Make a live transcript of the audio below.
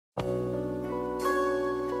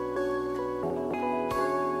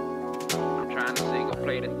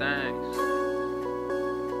Say the things.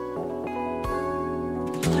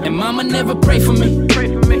 And mama never prayed for me.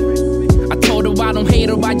 I told her I don't hate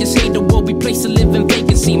her, I just hate the world we place to live in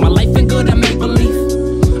vacancy. My life ain't good, I make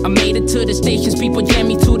believe. I made it to the stations, people jam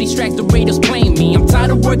me to distract the raters playing me. I'm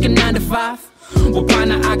tired of working 9 to 5. Well, by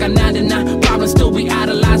now I got 99 problems, still be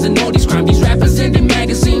idolizing all these crimes. These rappers in their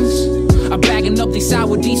magazines I'm bagging up these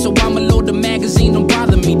sour D, so I'ma load the magazine, don't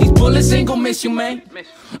bother me. These bullets ain't gon' miss you, man.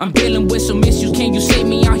 I'm dealing with some issues, can you save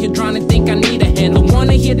me out here trying to think I need a hand? Don't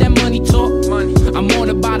wanna hear that money talk. I'm on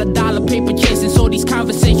about $1 paper chasing, so these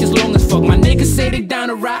conversations long as fuck. My niggas say they down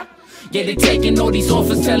to rock. Yeah, they taking all these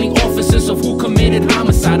offers, telling officers of who committed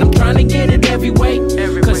homicide. I'm trying to get it every way,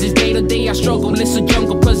 cause it's day to day I struggle. It's a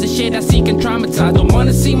jungle, cause the shit I see can traumatize. Don't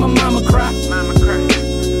wanna see my mama cry.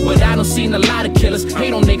 But I don't seen a lot of killers.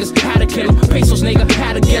 Hate on niggas, had to kill them. Pesos, nigga,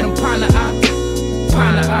 had to get them. Pine to eye.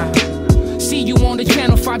 See you on the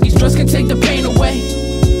channel 5, these drugs can take the pain away.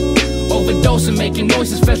 Overdosing, making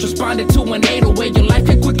noises, first responded to an 808. Your life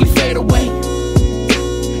can quickly fade away.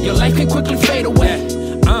 Your life can quickly fade away.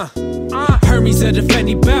 Hermes of the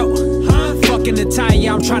Fendi belt. Fucking the tie,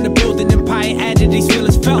 yeah, I'm trying to build an empire. Added these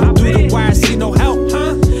feelings felt. Through the wire, see no help.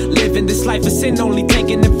 Living this life of sin, only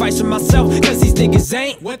taking advice from myself. Cause these niggas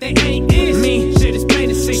ain't what they ain't is me. Shit is plain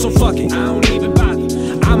to see. So fuck it, I don't even bother.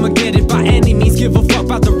 I'ma get it by any means, give a fuck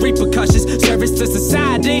about the repercussions. Service to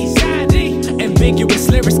society. Ambiguous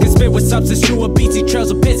lyrics can spit with substance, true or BT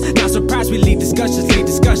trails of pits. Not surprised we lead discussions.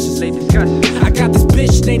 I got this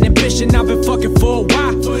bitch named Ambition, I've been fucking for a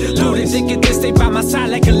while. Loaded, thinking this, stay by my side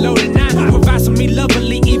like a loaded 9. Provides for me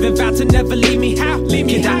lovely, even vow to never leave me. How?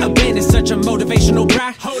 Can I abandon such a motivational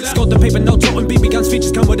bride? Scope the paper, no toting, BB guns,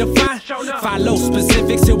 features come with a fine. Follow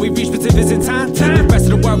specifics till we reach specifics in time. The rest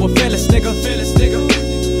of the world will feel us, nigga.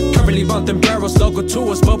 Currently bumping barrels, local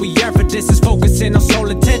tours, but we yearn for this. Is focusing on soul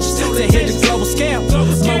intentions to hit the global scale.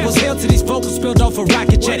 Moguls hail to these vocals spilled off a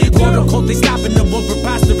rocket jet. Quote unquote, they stopping them with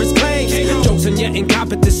preposterous claims. Jokes and your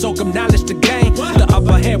incompetence, soak them knowledge to gain. The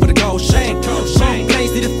upper head with a gold chain. Smoke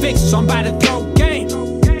planes need a fix, so I'm by the throat game.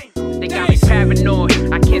 They got me paranoid,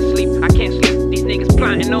 I can't sleep. These niggas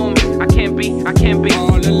plotting on me. I can't be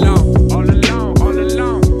all alone.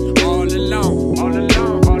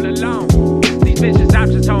 These bitches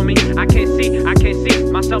options told me I can't see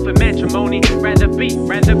myself in matrimony. Rather be